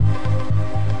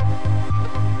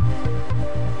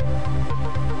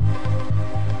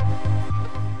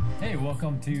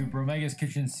to Bromega's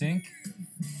Kitchen Sink.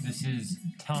 This is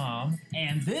Tom.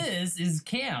 And this is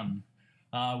Cam.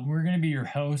 We're going to be your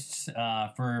hosts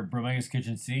for Bromega's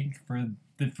Kitchen Sink for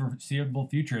the foreseeable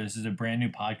future. This is a brand new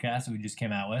podcast that we just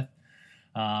came out with.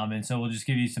 And so we'll just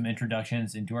give you some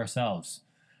introductions into ourselves.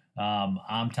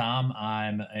 I'm Tom.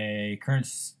 I'm a current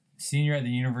senior at the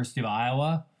University of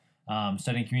Iowa,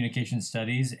 studying communication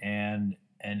studies and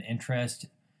an interest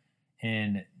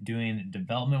in doing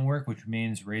development work, which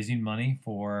means raising money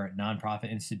for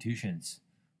nonprofit institutions.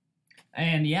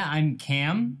 And yeah, I'm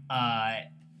Cam,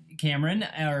 Cameron,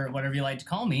 or whatever you like to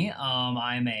call me.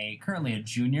 I'm currently a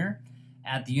junior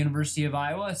at the University of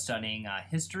Iowa studying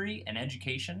history and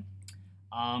education.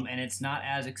 And it's not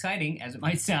as exciting as it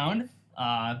might sound,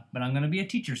 but I'm going to be a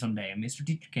teacher someday. Mr.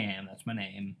 Teacher Cam, that's my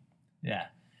name. Yeah.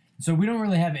 So we don't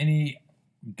really have any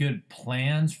good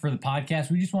plans for the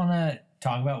podcast. We just want to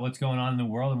talk about what's going on in the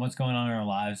world and what's going on in our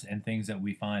lives and things that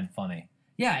we find funny.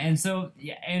 Yeah,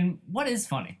 and what is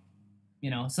funny?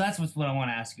 So that's what I want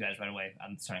to ask you guys right away.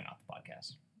 I'm starting off the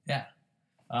podcast.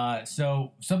 Yeah.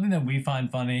 So something that we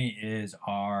find funny is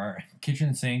our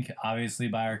kitchen sink, obviously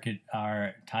by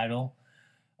our title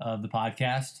of the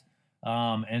podcast.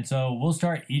 And so we'll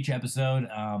start each episode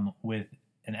with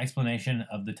an explanation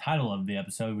of the title of the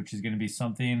episode, which is going to be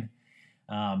something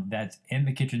that's in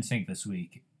the kitchen sink this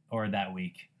week or that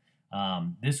week.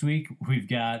 This week we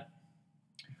got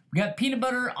peanut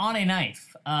butter on a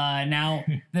knife. Now,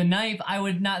 the knife, I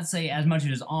would not say as much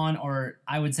it is on, or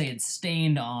I would say it's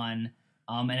stained on,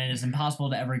 and it is impossible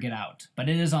to ever get out. But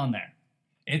it is on there.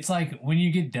 It's like when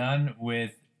you get done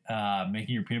with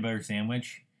making your peanut butter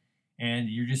sandwich, and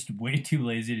you're just way too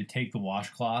lazy to take the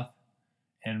washcloth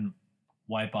and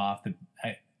wipe off the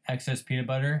excess peanut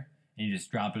butter, and you just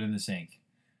drop it in the sink.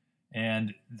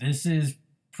 And this is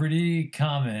pretty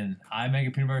common. I make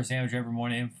a peanut butter sandwich every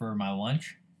morning for my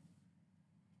lunch.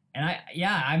 And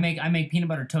I make peanut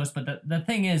butter toast, but the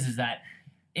thing is that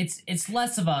it's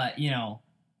less of a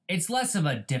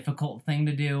difficult thing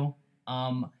to do,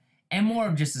 and more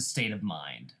of just a state of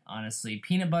mind. Honestly,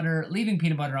 leaving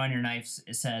peanut butter on your knife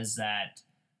says that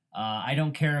I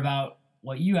don't care about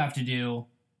what you have to do.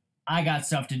 I got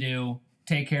stuff to do.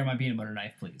 Take care of my peanut butter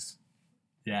knife, please.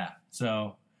 Yeah.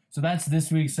 So that's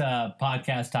this week's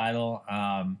podcast title.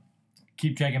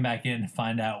 Keep checking back in to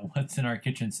find out what's in our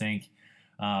kitchen sink.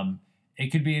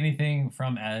 It could be anything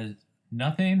from as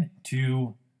nothing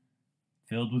to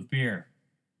filled with beer.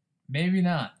 Maybe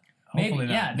not. Hopefully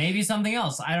not. Yeah, maybe something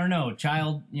else. I don't know.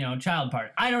 Child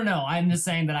part. I don't know. I'm just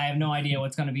saying that I have no idea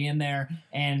what's going to be in there,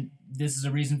 and this is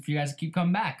a reason for you guys to keep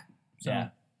coming back. So. Yeah.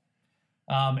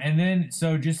 And then,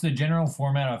 so just the general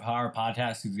format of how our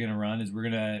podcast is going to run is we're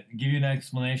going to give you an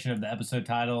explanation of the episode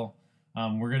title.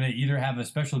 We're going to either have a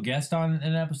special guest on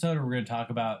an episode, or we're going to talk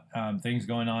about things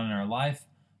going on in our life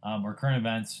or current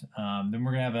events. Then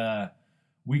we're going to have a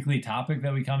weekly topic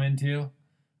that we come into,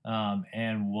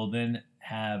 and we'll then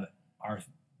have our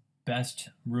best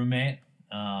roommate,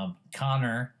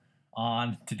 Connor,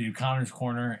 on to do Connor's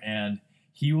Corner, and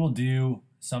he will do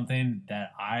something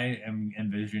that I am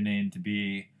envisioning to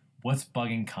be what's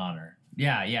bugging Connor.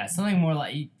 Yeah, something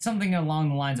along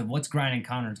the lines of what's grinding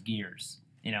Connor's gears,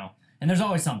 And there's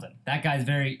always something. That guy's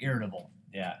very irritable.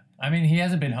 Yeah. I mean, he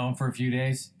hasn't been home for a few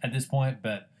days at this point,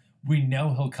 but we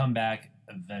know he'll come back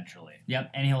eventually.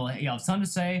 Yep, and he'll have something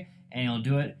to say, and he'll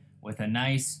do it with a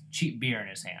nice, cheap beer in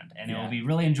his hand. And it will be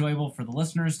really enjoyable for the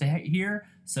listeners to hear,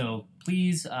 so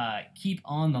please keep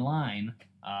on the line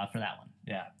for that one.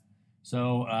 Yeah.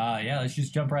 So, let's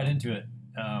just jump right into it.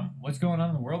 What's going on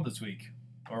in the world this week?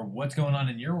 Or what's going on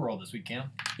in your world this week,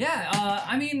 Cam? Yeah,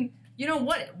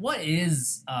 what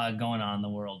is going on in the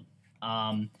world?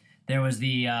 There was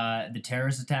the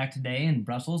terrorist attack today in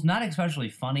Brussels. Not especially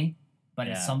funny, but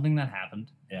it's something that happened.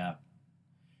 Yeah.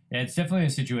 It's definitely a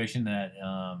situation that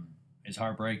is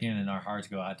heartbreaking, and our hearts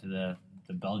go out to the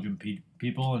Belgian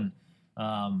people. And,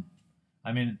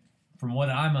 from what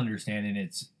I'm understanding,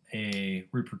 it's a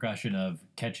repercussion of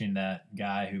catching that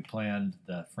guy who planned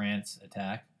the France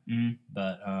attack. Mm-hmm.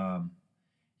 But, on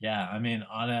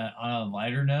a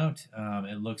lighter note,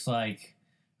 it looks like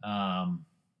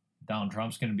Donald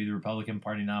Trump's going to be the Republican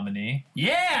Party nominee.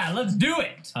 Yeah, let's do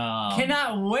it.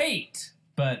 Cannot wait.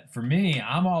 But for me,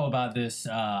 I'm all about this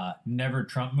Never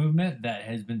Trump movement that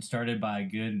has been started by a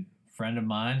good friend of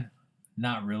mine.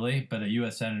 Not really, but a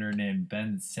U.S. Senator named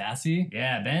Ben Sasse.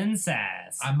 Yeah, Ben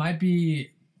Sasse. I might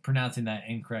be pronouncing that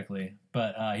incorrectly,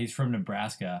 but he's from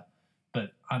Nebraska.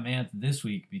 But I'm amped this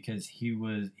week because he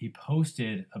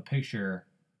posted a picture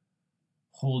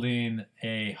holding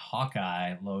a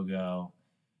Hawkeye logo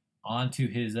onto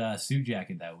his suit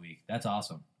jacket that week. That's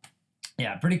awesome.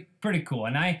 Yeah, pretty cool.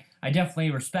 And I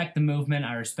definitely respect the movement.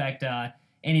 I respect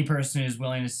any person who's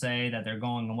willing to say that they're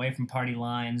going away from party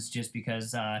lines just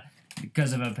because of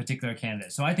a particular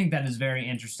candidate. So I think that is very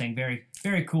interesting, very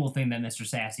very cool thing that Mr.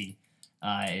 Sasse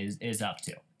is up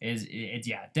to. It's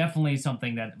definitely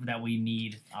something that we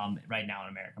need right now in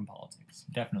American politics.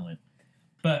 Definitely.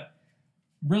 But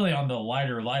really, on the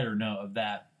lighter note of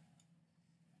that,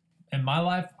 in my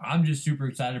life, I'm just super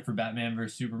excited for Batman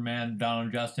vs. Superman, Dawn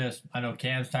of Justice. I know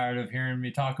Cam's tired of hearing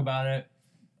me talk about it.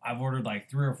 I've ordered like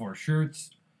 3 or 4 shirts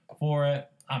for it.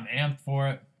 I'm amped for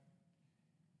it.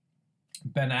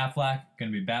 Ben Affleck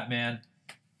gonna be Batman.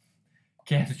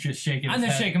 Cam's just shaking his I'm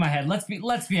just head. shaking my head. Let's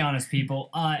be honest, people.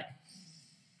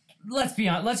 Let's be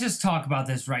honest. Let's just talk about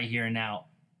this right here and now.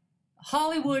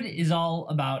 Hollywood is all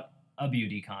about a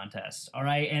beauty contest, all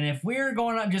right? And if we're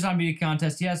going up just on beauty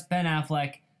contest, yes, Ben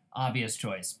Affleck, obvious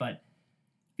choice. But have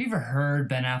you ever heard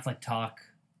Ben Affleck talk?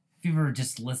 If you ever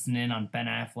just listen in on Ben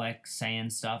Affleck saying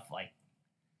stuff like,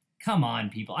 come on,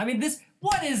 people. I mean,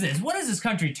 what is this? What does this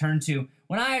country turn to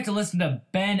when I have to listen to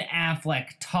Ben Affleck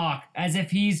talk as if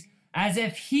he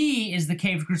is the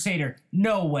Caped Crusader?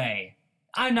 No way.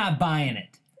 I'm not buying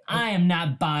it. I am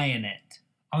not buying it.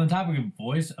 On the topic of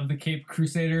voice of the Caped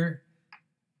Crusader,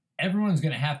 everyone's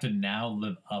going to have to now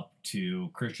live up to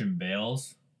Christian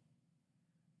Bale's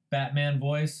Batman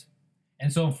voice.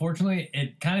 And so, unfortunately,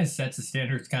 it kind of sets the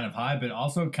standards kind of high, but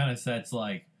also kind of sets,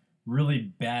 like, really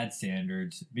bad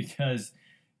standards because,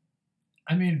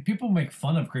 I mean, people make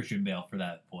fun of Christian Bale for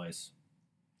that voice.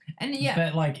 And yeah.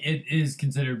 But, like, it is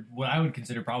considered what I would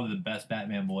consider probably the best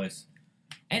Batman voice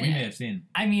we may have seen.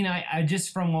 I mean, I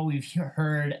just from what we've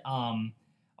heard,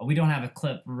 we don't have a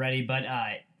clip ready, but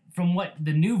from what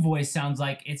the new voice sounds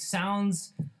like, it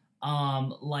sounds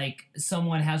like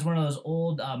someone has one of those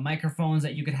old microphones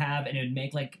that you could have, and it would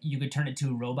make like you could turn it to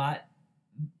a robot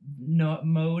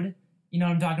mode. You know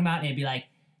what I'm talking about? And it'd be like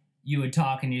you would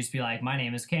talk, and you'd just be like, "My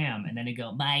name is Cam," and then it'd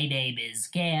go, "My name is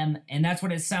Cam," and that's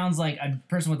what it sounds like. A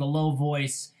person with a low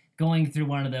voice going through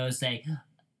one of those say,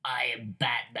 "I am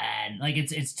Batman." Like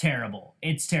it's terrible.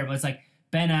 It's terrible. It's like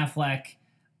Ben Affleck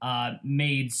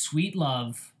made Sweet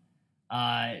Love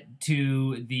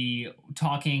to the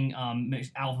talking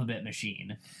alphabet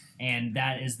machine, and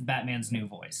that is Batman's new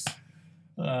voice.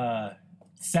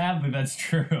 Sadly, that's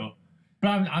true. But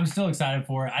I'm still excited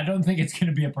for it. I don't think it's going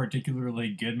to be a particularly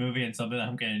good movie and something that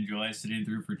I'm going to enjoy sitting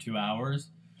through for 2 hours.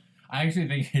 I actually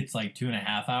think it's like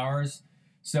 2.5 hours.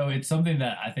 So it's something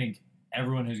that I think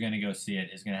everyone who's going to go see it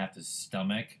is going to have to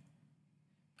stomach.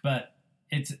 But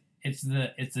it's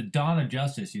the dawn of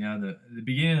justice, you know, the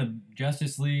beginning of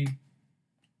Justice League.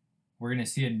 We're going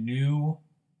to see a new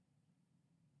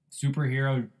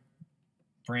superhero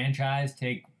franchise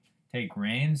take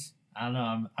reins. I don't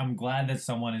know. I'm glad that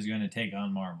someone is going to take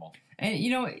on Marvel. And you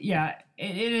know, yeah,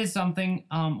 it is something.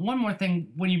 One more thing,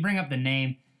 when you bring up the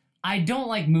name, I don't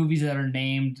like movies that are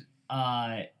named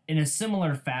in a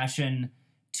similar fashion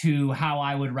to how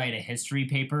I would write a history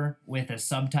paper with a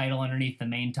subtitle underneath the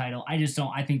main title. I just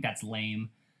don't. I think that's lame.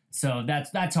 So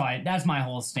that's my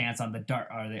whole stance on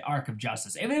the Arc of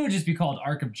Justice. If it would just be called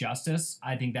Arc of Justice,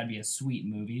 I think that'd be a sweet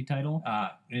movie title.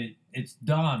 It's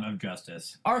Dawn of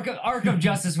Justice. Arc of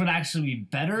Justice would actually be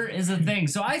better, is a thing.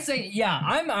 So I say, yeah,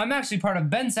 I'm actually part of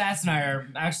Ben Sasse and I are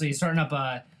actually starting up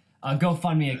a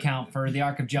GoFundMe account for the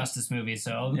Arc of Justice movie.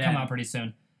 So it'll come out pretty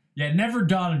soon. Yeah, never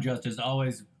Dawn of Justice,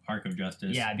 always Arc of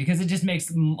Justice. Yeah, because it just makes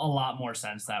a lot more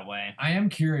sense that way. I am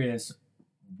curious,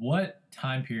 what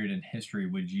time period in history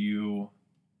would you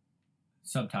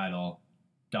subtitle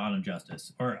Dawn of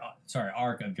Justice? Or,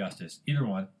 Arc of Justice. Either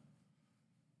one.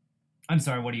 I'm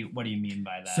sorry, what do you mean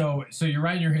by that? So you're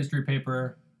writing your history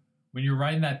paper. When you're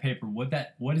writing that paper, what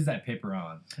is that paper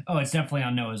on? Oh, it's definitely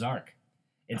on Noah's Ark.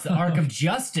 It's the Arc of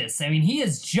Justice. I mean, he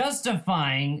is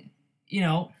justifying, it's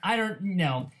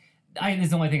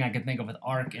the only thing I could think of with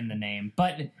Ark in the name.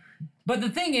 But the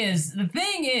thing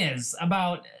is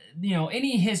about,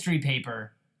 any history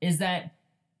paper is that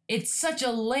it's such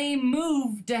a lame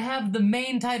move to have the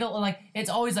main title, like, it's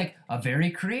always like a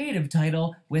very creative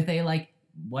title with a, like,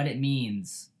 what it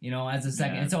means, as a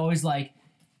second. Yeah. It's always like,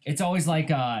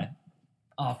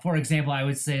 for example, I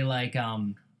would say like,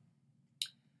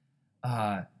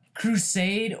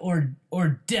 Crusade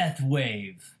or Death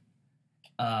Wave.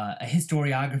 A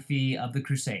historiography of the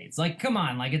Crusades. Like, come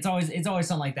on, like it's always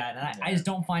something like that. And I just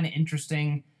don't find it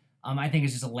interesting. I think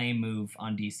it's just a lame move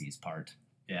on DC's part.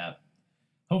 Yeah.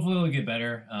 Hopefully it'll get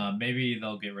better. Maybe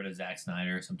they'll get rid of Zack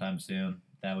Snyder sometime soon.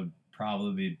 That would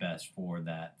probably be best for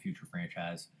that future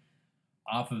franchise.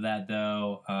 Off of that,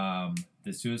 though,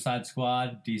 the Suicide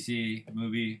Squad DC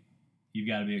movie, you've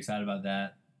got to be excited about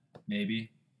that. maybe.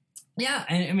 Yeah,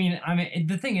 and I mean,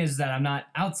 the thing is that I'm not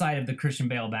outside of the Christian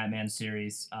Bale Batman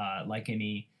series, like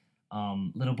any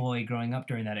little boy growing up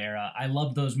during that era. I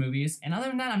love those movies, and other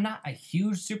than that, I'm not a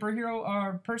huge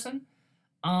superhero person.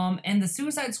 And the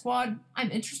Suicide Squad,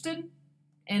 I'm interested,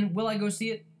 and will I go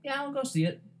see it? Yeah, I'll go see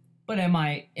it. But am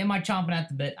I chomping at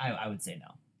the bit? I would say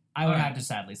no. I would have to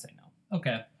sadly say no.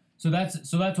 Okay, so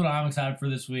that's what I'm excited for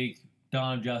this week.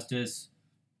 Dawn of Justice.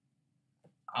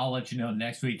 I'll let you know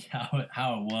next week how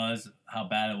it was, how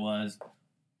bad it was,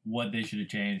 what they should have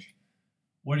changed.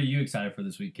 What are you excited for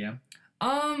this week, Cam?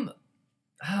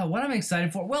 What I'm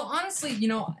excited for? Well, honestly,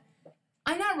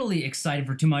 I'm not really excited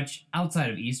for too much outside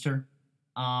of Easter.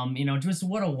 Just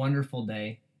what a wonderful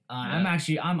day. Yeah.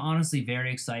 I'm honestly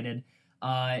very excited.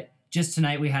 Just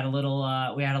tonight we had a little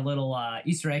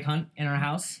Easter egg hunt in our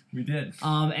house. We did.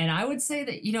 And I would say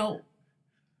that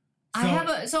I have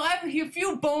a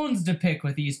few bones to pick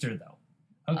with Easter though.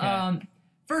 Okay.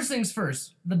 First things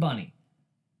first, the bunny.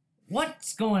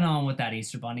 What's going on with that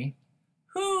Easter bunny?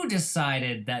 Who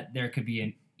decided that there could be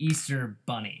an Easter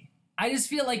bunny? I just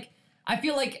feel like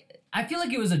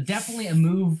it was definitely a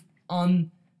move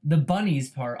on the bunny's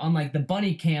part. On like the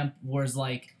bunny camp was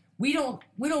like we don't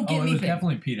get anything. It was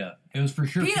definitely PETA. It was for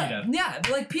sure PETA. Yeah,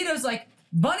 like PETA's like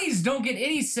bunnies don't get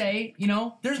any say.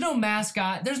 There's no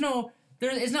mascot.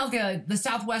 It's not like the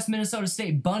Southwest Minnesota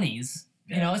State Bunnies.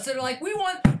 Yeah. So they're like, we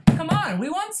want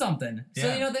something. Yeah.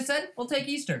 So they said, we'll take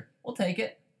Easter. We'll take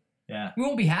it. Yeah. We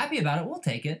won't be happy about it. We'll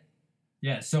take it.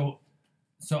 Yeah. So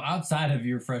outside of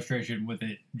your frustration with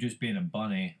it just being a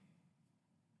bunny,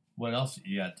 what else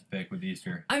you got to pick with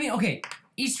Easter? I mean, okay,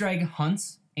 Easter egg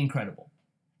hunts, incredible.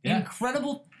 Yeah.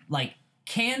 Incredible, like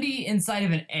candy inside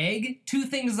of an egg. Two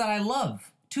things that I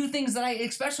love. Two things that I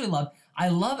especially love. I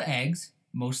love eggs.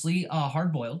 Mostly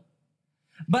hard-boiled.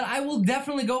 But I will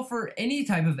definitely go for any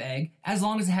type of egg as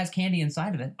long as it has candy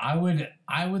inside of it. I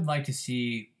would like to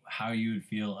see how you would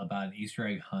feel about an Easter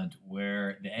egg hunt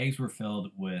where the eggs were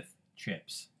filled with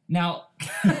chips. Now,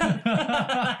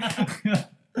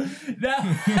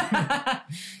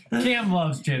 Cam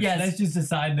loves chips. Yes. That's just a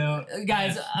side note.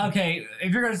 Guys, okay,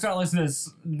 if you're going to start listening to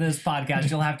this podcast,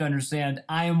 you'll have to understand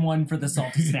I am one for the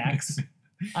salty snacks.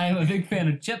 I am a big fan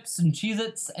of chips and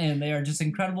Cheez-Its, and they are just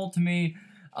incredible to me.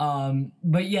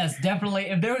 But yes, definitely,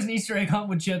 if there was an Easter egg hunt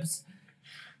with chips,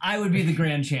 I would be the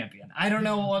grand champion. I don't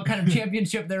know what kind of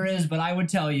championship there is, but I would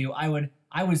tell you, I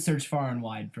would search far and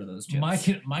wide for those chips.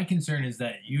 My concern is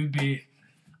that you'd be...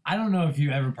 I don't know if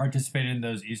you ever participated in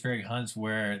those Easter egg hunts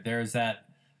where there's that...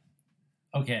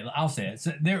 Okay, I'll say it.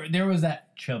 So there was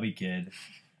that chubby kid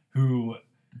who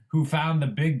found the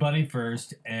big bunny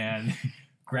first and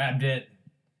grabbed it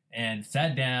and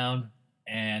sat down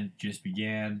and just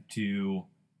began to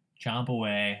chomp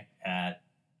away at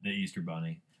the Easter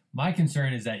bunny. My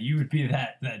concern is that you would be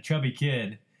that chubby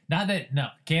kid.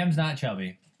 Cam's not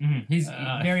chubby. Mm-hmm. He's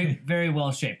very, very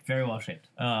well shaped. Very well shaped.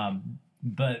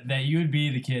 But that you would be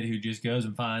the kid who just goes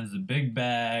and finds the big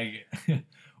bag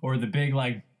or the big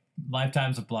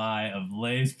lifetime supply of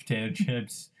Lay's potato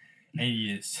chips, and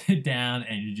you sit down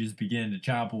and you just begin to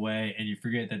chomp away, and you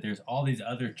forget that there's all these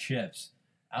other chips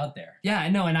out there. Yeah,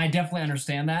 no, and I definitely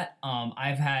understand that.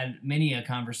 I've had many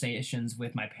conversations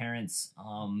with my parents,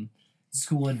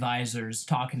 school advisors,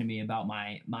 talking to me about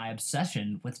my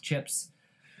obsession with chips.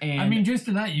 And I mean, just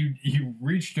tonight you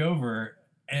reached over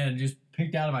and just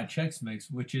picked out of my Chex Mix,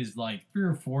 which is like 3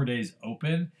 or 4 days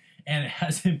open, and it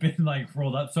hasn't been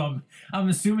rolled up. So I'm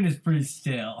assuming it's pretty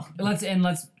stale.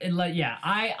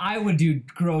 I would do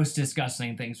gross,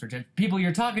 disgusting things for chips. People,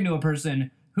 you're talking to a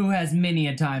person who has many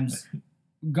a times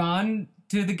gone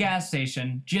to the gas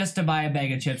station just to buy a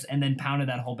bag of chips and then pounded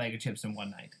that whole bag of chips in one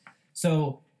night.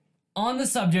 So, on the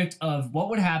subject of what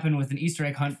would happen with an Easter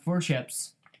egg hunt for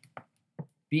chips,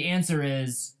 the answer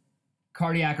is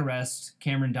cardiac arrest,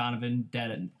 Cameron Donovan, dead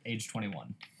at age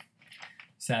 21.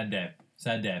 Sad day.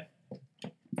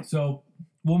 So,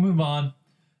 we'll move on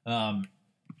out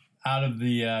of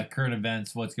the current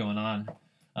events, what's going on,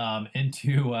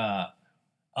 into a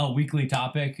weekly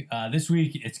topic. This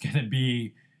week, it's going to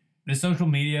be the social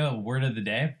media word of the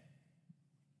day.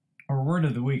 Or word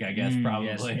of the week, I guess, probably.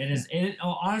 Yes, it is.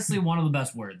 Honestly, one of the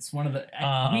best words.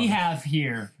 We have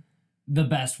here the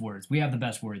best words. We have the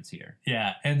best words here.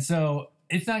 Yeah, and so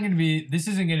this isn't going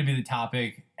to be the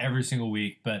topic every single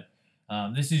week, but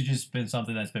this has just been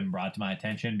something that's been brought to my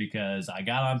attention because I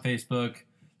got on Facebook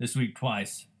this week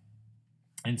twice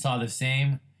and saw the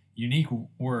same unique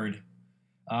word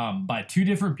by two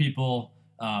different people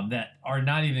that are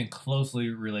not even closely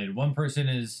related. One person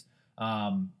is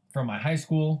from my high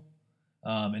school,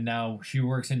 and now she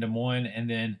works in Des Moines, and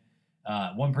then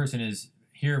one person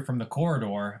here from the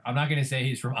corridor. I'm not going to say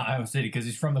he's from Iowa City because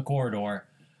he's from the corridor.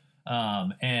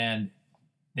 And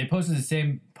they posted the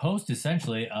same post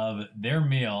essentially of their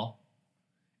meal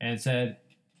and said,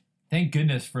 "Thank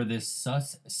goodness for this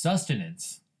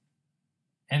sustenance."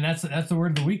 And that's the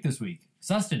word of the week this week,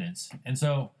 sustenance. And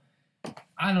so,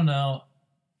 I don't know.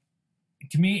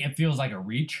 To me, it feels like a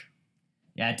reach.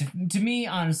 Yeah, to me,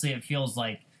 honestly, it feels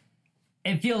like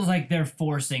they're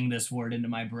forcing this word into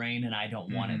my brain, and I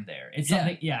don't want it there. It's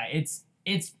something. Yeah, it's.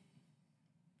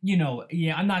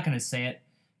 I'm not gonna say it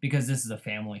because this is a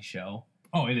family show.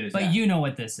 Oh, it is. But you know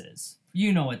what this is.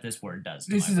 You know what this word does.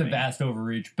 This is a vast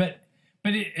overreach, but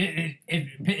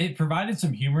it provided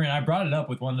some humor, and I brought it up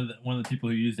with one of the people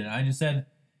who used it. And I just said,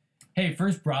 "Hey,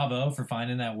 first, bravo for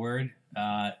finding that word.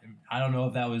 I don't know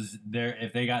if that was there,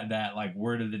 if they got that like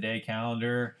word of the day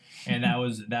calendar, and that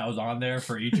was on there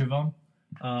for each of them.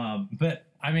 But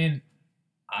I mean,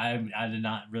 I did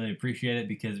not really appreciate it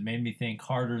because it made me think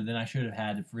harder than I should have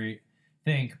had to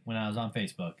think when I was on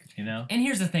Facebook. You know. And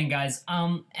here's the thing, guys.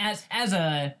 As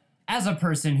a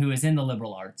person who is in the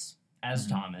liberal arts, as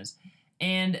Tom is,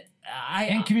 and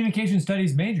communication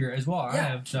studies major as well. Yeah. I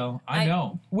am, so I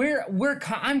know.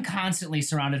 I'm constantly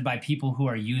surrounded by people who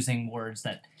are using words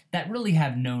that really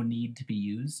have no need to be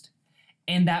used,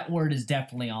 and that word is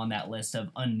definitely on that list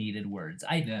of unneeded words.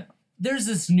 There's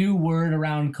this new word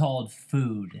around called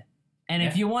food, and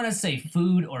if you want to say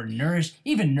food or nourish,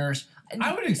 even nourish,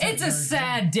 I would accept. It's a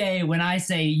sad day when I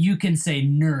say you can say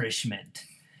nourishment,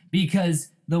 because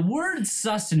the word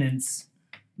sustenance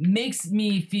makes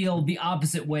me feel the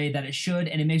opposite way that it should,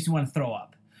 and it makes me want to throw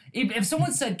up. If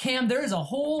someone said, "Cam, there is a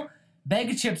whole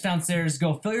bag of chips downstairs,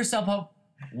 go fill yourself up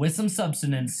with some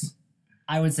substance,"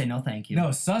 I would say no thank you.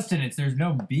 No, sustenance, there's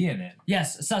no B in it.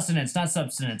 Yes, sustenance, not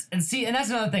substance. And see, and that's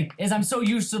another thing, is I'm so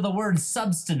used to the word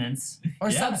substance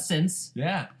or substance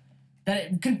that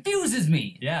it confuses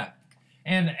me. Yeah.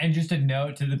 And just a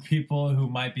note to the people who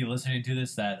might be listening to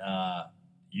this that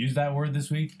use that word this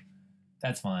week,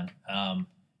 that's fine.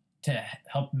 To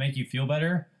help make you feel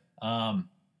better,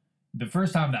 the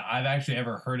first time that I've actually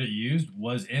ever heard it used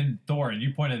was in Thor, and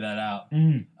you pointed that out.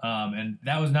 And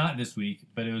that was not this week,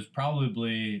 but it was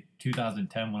probably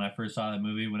 2010 when I first saw that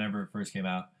movie, whenever it first came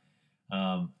out.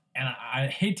 And I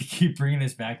hate to keep bringing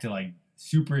this back to like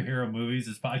superhero movies,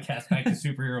 this podcast back to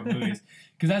superhero movies,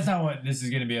 because that's not what this is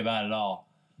going to be about at all.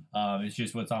 It's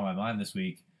just what's on my mind this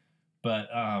week. But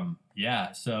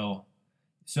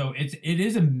so it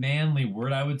is a manly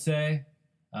word, I would say,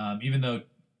 even though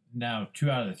now 2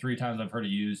 out of the 3 times I've heard it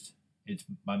used, it's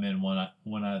by men, 1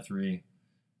 out of 3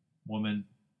 woman.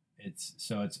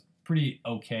 It's pretty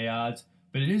okay odds,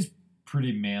 but it is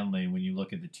pretty manly when you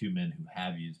look at the 2 men who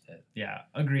have used it. Yeah,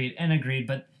 agreed.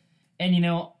 But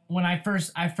when I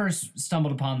first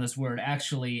stumbled upon this word,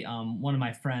 actually, one of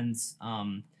my friends,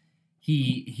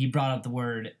 he brought up the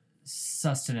word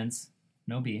sustenance,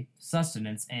 no B,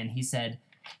 sustenance, and he said,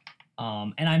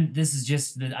 and I'm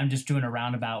just doing a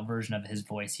roundabout version of his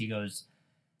voice. He goes,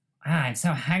 "I'm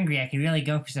so hungry, I could really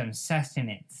go for some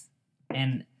sustenance."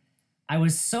 And I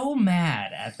was so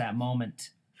mad at that moment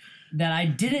that I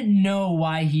didn't know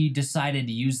why he decided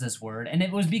to use this word, and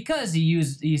it was because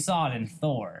he saw it in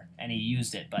Thor and he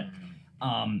used it. But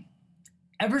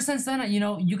ever since then,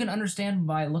 you can understand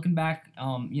by looking back,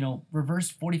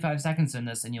 reverse 45 seconds in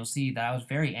this, and you'll see that I was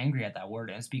very angry at that word,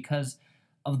 and it's because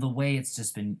of the way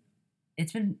it's been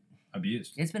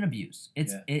abused. It's been abused.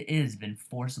 It has been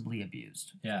forcibly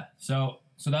abused. Yeah. So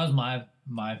that was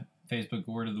my Facebook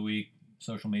word of the week,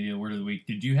 social media word of the week.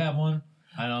 Did you have one?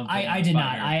 I did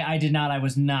not. I did not. I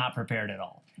was not prepared at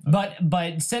all. Okay.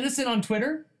 But send us in on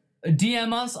Twitter.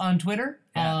 DM us on Twitter.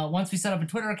 Once we set up a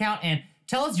Twitter account, and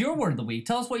tell us your word of the week.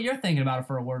 Tell us what you're thinking about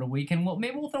for a word of the week, and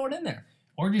maybe we'll throw it in there.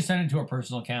 Or just send it to our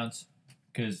personal accounts,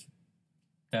 because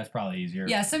that's probably easier.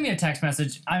 Yeah, send me a text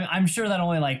message. I'm sure that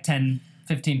only like 10,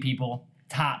 15 people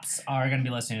tops are going to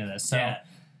be listening to this. So yeah,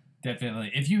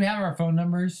 definitely. If you have our phone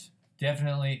numbers,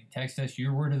 definitely text us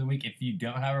your word of the week. If you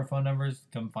don't have our phone numbers,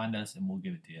 come find us and we'll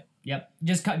give it to you. Yep.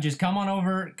 Just come on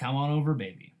over. Come on over,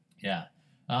 baby. Yeah.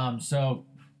 So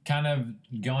kind of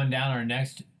going down our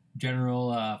next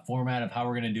general format of how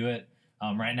we're going to do it.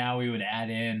 Right now we would add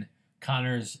in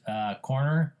Connor's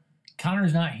corner.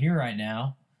 Connor's not here right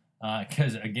now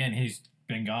because, again, he's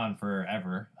been gone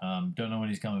forever. Don't know when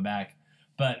he's coming back.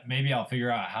 But maybe I'll figure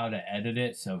out how to edit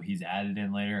it so he's added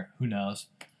in later. Who knows?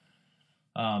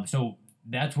 So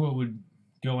that's what would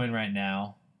go in right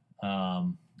now.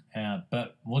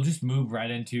 But we'll just move right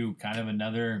into kind of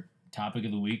another topic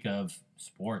of the week of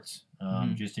sports,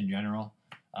 just in general.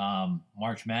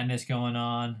 March Madness going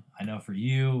on. I know for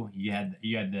you had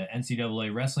the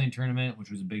NCAA wrestling tournament, which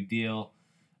was a big deal.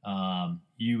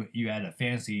 You had a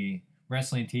fantasy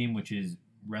wrestling team, which is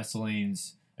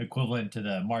wrestling's equivalent to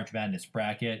the March Madness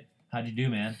bracket. How'd you do,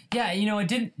 man? Yeah,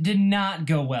 it did not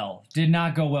go well. Did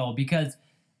not go well because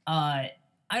I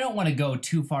don't want to go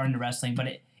too far into wrestling,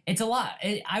 but it's a lot.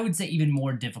 I would say even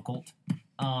more difficult,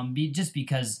 just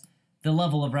because the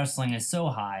level of wrestling is so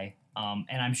high,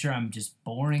 and I'm sure I'm just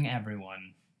boring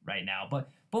everyone right now. But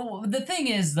the thing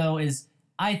is, though, is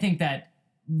I think that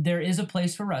there is a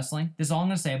place for wrestling. This is all I'm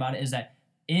going to say about it is that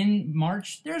in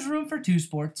March, there's room for 2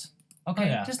 sports. Okay,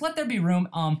 yeah. Just let there be room.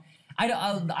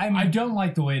 I don't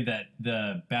like the way that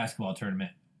the basketball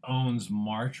tournament owns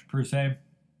March per se.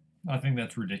 I think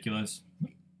that's ridiculous.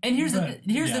 And here's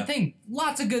the thing: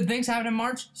 lots of good things happen in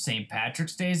March. St.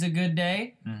 Patrick's Day is a good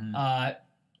day.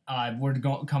 Mm-hmm. We're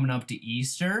coming up to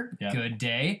Easter. Yep. Good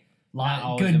day. Not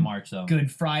always in March though.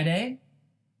 Good Friday.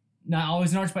 Not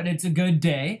always in March, but it's a good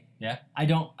day. Yeah.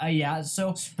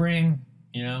 So spring.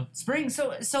 Spring.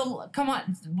 So come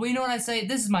on. Well, you know what I say?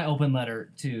 This is my open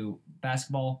letter to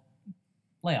basketball.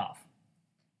 Lay off.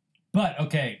 But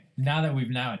okay, now that we've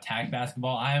attacked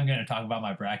basketball, I am going to talk about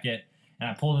my bracket, and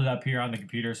I pulled it up here on the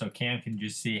computer so Cam can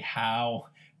just see how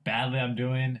badly I'm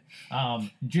doing.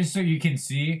 Just so you can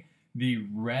see, the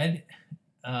red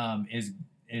is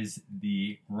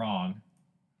the wrong,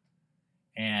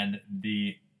 and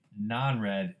the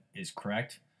non-red is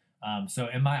correct. So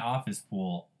in my office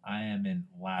pool, I am in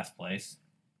last place.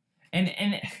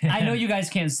 And I know you guys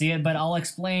can't see it, but I'll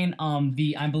explain.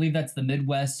 I believe that's the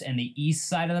Midwest and the East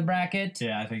side of the bracket.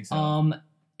 Yeah, I think so.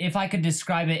 If I could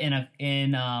describe it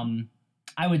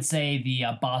I would say the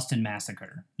Boston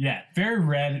Massacre. Yeah, very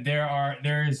red.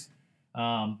 There's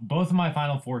both of my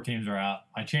Final Four teams are out.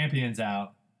 My champion's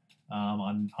out.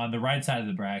 On the right side of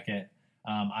the bracket,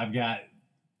 I've got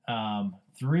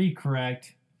 3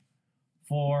 correct,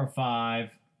 4,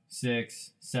 5,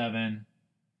 6, 7,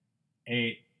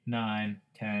 8, 9,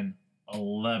 10,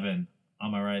 11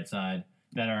 on my right side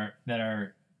that are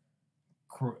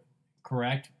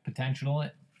correct potentially.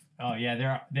 Oh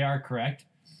yeah, they are correct.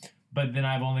 But then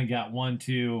I've only got 1,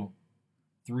 2,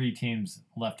 3 teams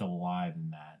left alive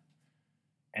in that,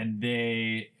 and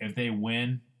if they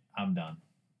win, I'm done.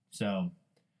 So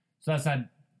that's not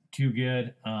too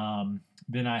good.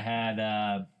 Then I had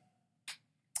I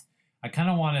kind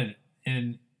of wanted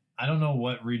in. I don't know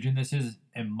what region this is.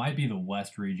 It might be the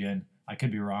West region. I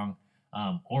could be wrong.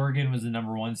 Oregon was the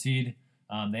number 1 seed.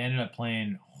 They ended up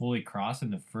playing Holy Cross in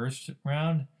the first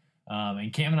round.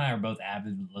 And Cam and I are both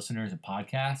avid listeners of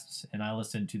podcasts, and I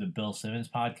listened to the Bill Simmons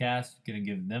podcast. Going to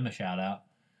give them a shout out.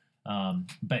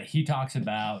 But he talks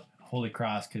about Holy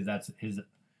Cross because that's his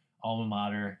alma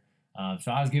mater.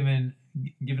 So I was given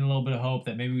a little bit of hope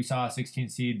that maybe we saw a 16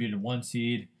 seed beat a 1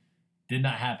 seed. Did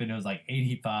not happen. It was like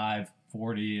 85-40.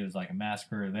 It was like a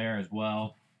massacre there as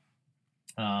well.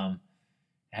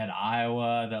 Had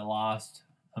Iowa that lost,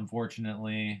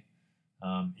 unfortunately.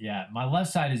 Yeah, my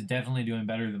left side is definitely doing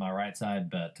better than my right side,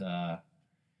 but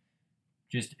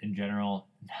just in general,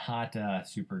 not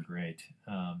super great.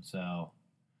 So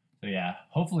yeah,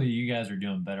 hopefully you guys are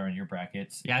doing better in your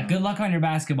brackets. Yeah, good luck on your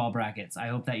basketball brackets. I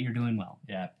hope that you're doing well.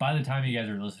 Yeah, by the time you guys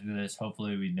are listening to this,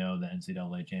 hopefully we know the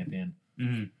NCAA champion.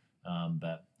 Mm-hmm.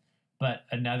 But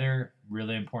another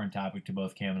really important topic to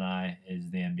both Cam and I is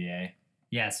the NBA.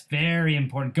 Yes, very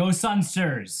important. Go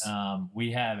Sunsters!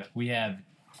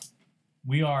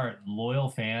 We are loyal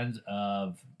fans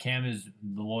of. Cam is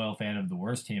the loyal fan of the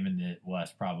worst team in the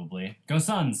West, probably. Go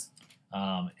Suns!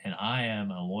 And I am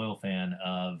a loyal fan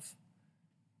of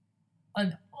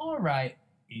an all right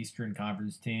Eastern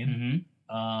Conference team.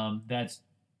 Mm-hmm. That's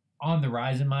on the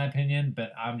rise, in my opinion.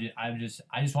 But I just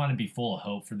want to be full of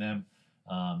hope for them.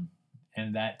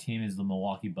 And that team is the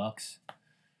Milwaukee Bucks.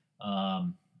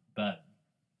 But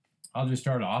I'll just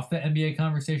start off the NBA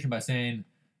conversation by saying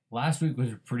last week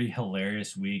was a pretty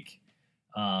hilarious week.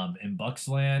 In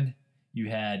Bucksland, you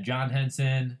had John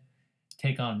Henson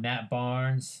take on Matt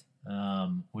Barnes,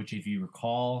 which, if you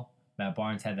recall, Matt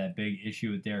Barnes had that big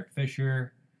issue with Derek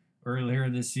Fisher earlier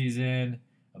this season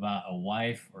about a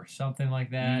wife or something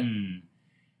like that.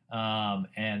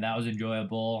 And that was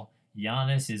enjoyable.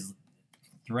 Giannis is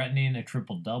threatening a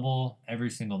triple-double every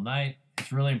single night.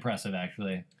 It's really impressive,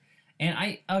 actually. And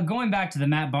I going back to the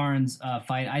Matt Barnes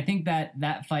fight, I think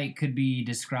that fight could be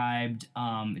described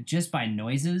just by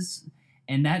noises,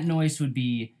 and that noise would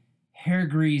be hair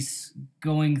grease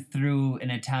going through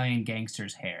an Italian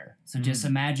gangster's hair. So just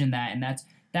imagine that, and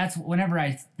that's whenever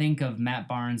I think of Matt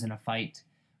Barnes in a fight,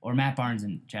 or Matt Barnes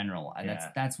in general,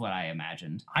 that's what I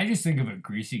imagined. I just think of a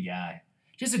greasy guy.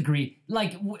 just agree.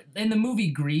 Like in the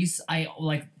movie Grease,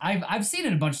 I've seen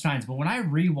it a bunch of times, but when I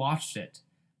rewatched it,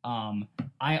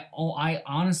 I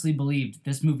honestly believed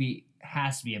this movie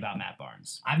has to be about Matt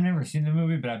Barnes. I've never seen the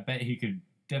movie, but I bet he could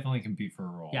definitely compete for a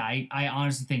role. Yeah, I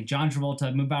honestly think John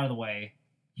Travolta, move out of the way.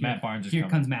 Matt Barnes is here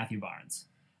coming. comes Matthew Barnes.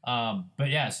 But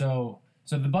yeah, so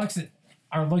the Bucks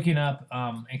are looking up.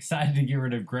 Excited to get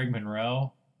rid of Greg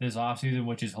Monroe this offseason,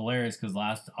 which is hilarious because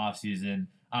last offseason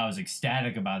I was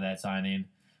ecstatic about that signing.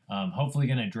 Hopefully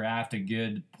going to draft a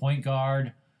good point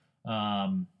guard,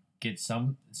 get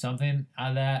something out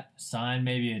of that, sign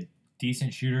maybe a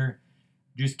decent shooter,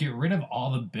 just get rid of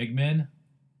all the big men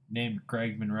named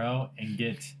Greg Monroe and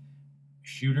get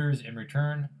shooters in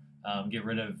return. Get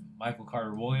rid of Michael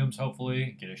Carter-Williams,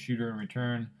 hopefully, get a shooter in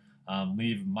return,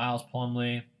 leave Miles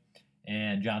Plumlee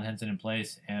and John Henson in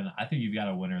place, and I think you've got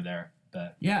a winner there.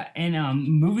 But yeah, and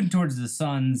moving towards the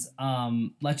Suns,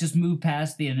 let's just move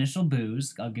past the initial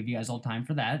boos. I'll give you guys all time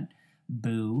for that.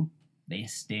 Boo. They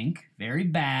stink. Very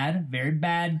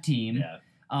bad team. yeah,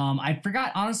 I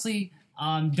forgot, honestly,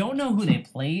 don't know who they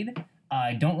played.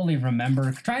 I don't really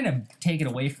remember. Trying to take it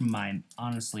away from my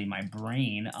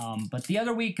brain. But the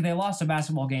other week, they lost a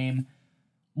basketball game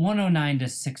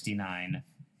 109-69.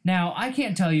 Now, I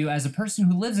can't tell you, as a person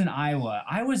who lives in Iowa,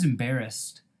 I was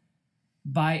embarrassed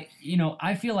by,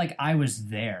 I feel like I was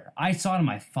there. I saw it on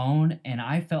my phone, and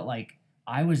I felt like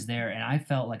I was there, and I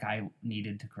felt like I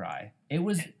needed to cry. It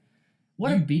was,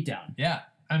 what a beatdown. yeah.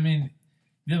 I mean,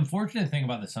 the unfortunate thing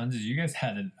about the Suns is you guys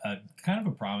had a kind of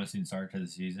a promising start to the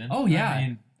season. Oh, yeah. I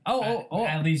mean, Oh.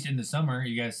 At least in the summer,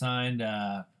 you guys signed,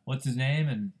 what's his name?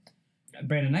 And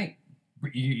Brandon Knight.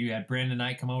 you had Brandon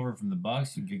Knight come over from the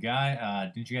Bucks. Good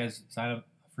guy. Didn't you guys sign a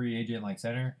free agent like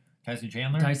center? Tyson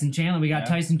Chandler? We got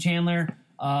Tyson Chandler.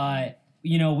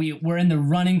 We're in the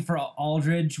running for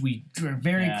Aldridge. We were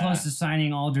very close to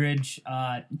signing Aldridge.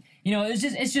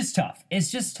 It's just tough.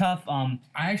 It's just tough. I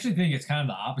actually think it's kind of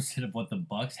the opposite of what the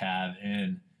Bucks have,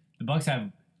 and the Bucks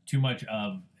have too much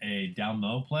of a down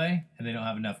low play, and they don't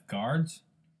have enough guards.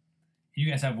 You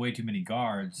guys have way too many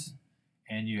guards,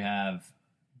 and you have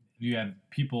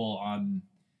people on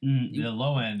the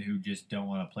low end who just don't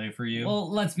want to play for you. Well,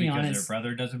 let's be honest. Because their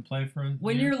brother doesn't play for them.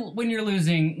 When you're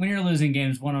losing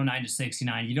games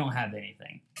 109-69, you don't have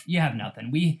anything. You have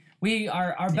nothing.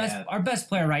 Our best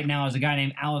player right now is a guy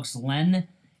named Alex Len,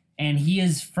 and he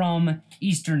is from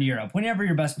Eastern Europe. Whenever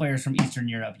your best player is from Eastern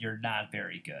Europe, you're not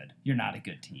very good. You're not a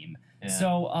good team. Yeah.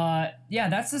 So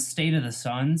that's the state of the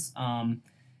Suns.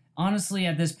 Honestly,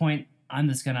 at this point, I'm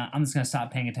just gonna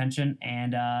stop paying attention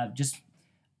and just.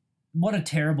 What a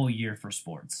terrible year for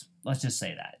sports. Let's just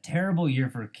say that. Terrible year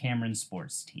for Cameron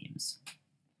sports teams.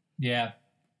 Yeah.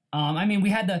 We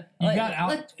had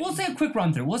we'll say a quick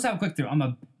run through. I'm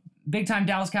a big-time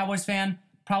Dallas Cowboys fan.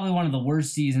 Probably one of the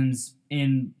worst seasons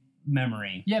in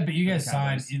memory. Yeah, but you guys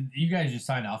just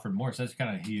signed Alfred Morris. That's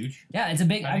kind of huge. Yeah, it's a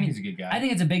big. I think he's a good guy. I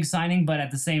think it's a big signing, but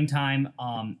at the same time,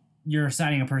 you're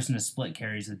signing a person to split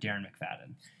carries with Darren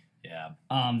McFadden.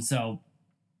 Yeah. So,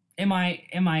 am I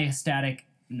ecstatic?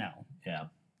 No. Yeah.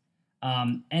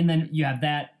 And then you have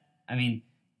that.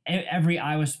 Every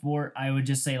Iowa sport, I would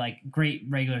just say great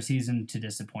regular season to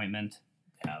disappointment.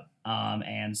 Yeah.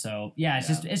 And so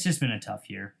it's just been a tough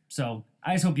year. So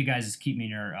I just hope you guys just keep me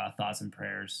in your thoughts and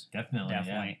prayers.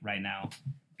 Definitely. Right now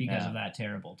because of that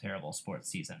terrible sports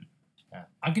season. Yeah.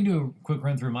 I can do a quick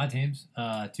run through my teams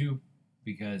too,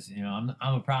 because I'm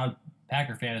a proud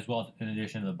Packer fan as well. In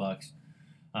addition to the Bucks.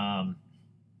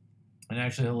 And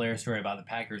actually, a hilarious story about the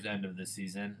Packers' end of this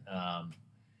season.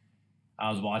 I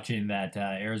was watching that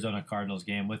Arizona Cardinals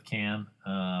game with Cam,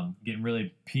 getting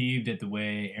really peeved at the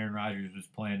way Aaron Rodgers was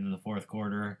playing in the fourth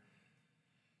quarter.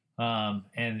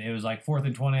 And it was like 4th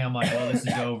and 20. I'm like, well, this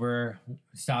is over.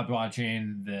 Stopped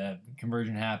watching. The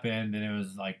conversion happened. Then it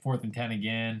was like 4th and 10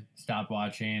 again. Stopped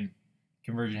watching.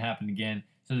 Conversion happened again.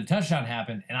 So the touchdown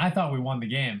happened, and I thought we won the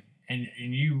game. And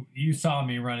you saw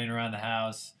me running around the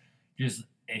house, just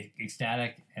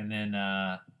ecstatic, and then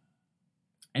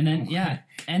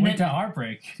went to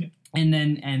heartbreak. and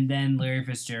then Larry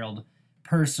Fitzgerald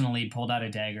personally pulled out a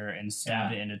dagger and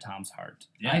stabbed it into Tom's heart.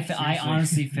 Yeah, I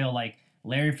honestly feel like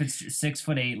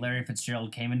 6'8" Larry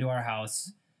Fitzgerald came into our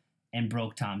house and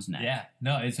broke Tom's neck. Yeah,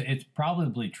 no, it's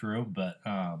probably true, but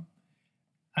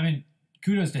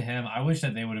kudos to him. I wish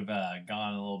that they would have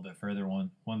gone a little bit further,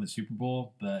 won the Super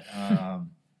Bowl, but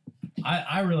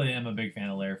I really am a big fan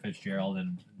of Larry Fitzgerald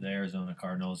and the Arizona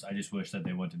Cardinals. I just wish that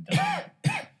they wouldn't have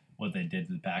done what they did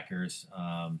to the Packers.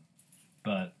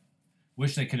 But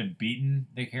wish they could have beaten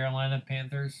the Carolina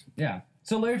Panthers. Yeah.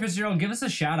 So Larry Fitzgerald, give us a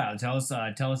shout out. Tell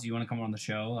us you want to come on the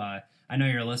show. I know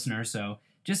you're a listener, so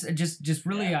just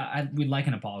really, we'd like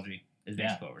an apology. Is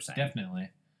basically what we're saying. Definitely.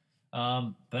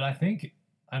 But I think,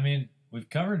 we've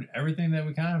covered everything that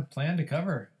we kind of planned to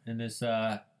cover in this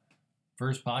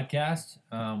first podcast.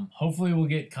 Hopefully we'll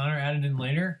get Connor added in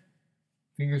later.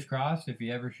 Fingers crossed if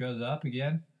he ever shows up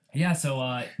again. Yeah,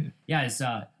 so guys,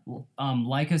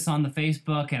 like us on the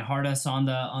Facebook and heart us on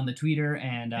the Twitter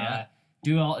and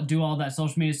do all that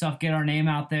social media stuff. Get our name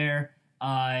out there.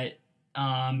 And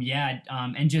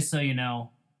just so you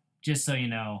know,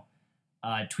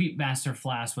 Tweetmaster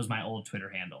Flash was my old Twitter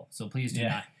handle. So please do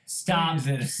not stop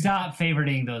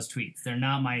favoriting those tweets. They're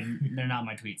not my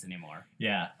tweets anymore.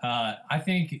 Yeah, I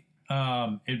think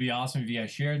it'd be awesome if you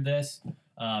guys shared this.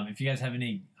 If you guys have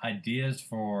any ideas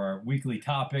for weekly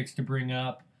topics to bring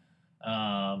up,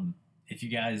 if you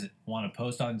guys want to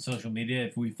post on social media,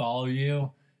 if we follow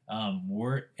you,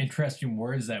 interesting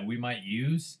words that we might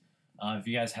use. If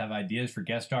you guys have ideas for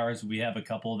guest stars, we have a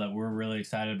couple that we're really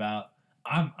excited about.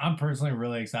 I'm personally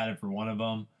really excited for one of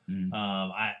them.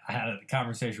 I had a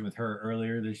conversation with her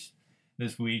earlier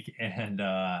this week, and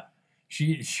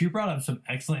she brought up some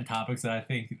excellent topics that I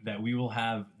think that we will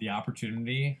have the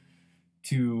opportunity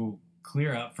to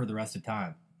clear up for the rest of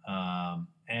time.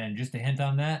 And just a hint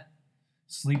on that,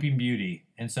 Sleeping Beauty.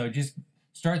 And so just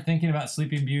start thinking about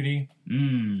Sleeping Beauty,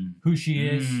 who she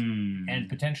is, and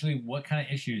potentially what kind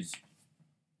of issues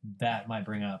that might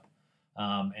bring up.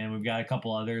 And we've got a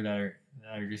couple other that are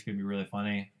just going to be really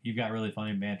funny. You've got really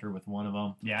funny banter with one of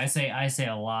them. Yeah, I say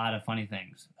a lot of funny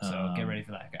things. So get ready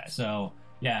for that, guys. So,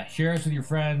 yeah, share us with your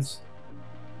friends.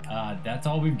 That's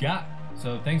all we've got.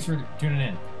 So thanks for tuning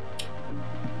in.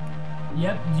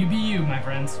 Yep, you be you, my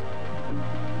friends.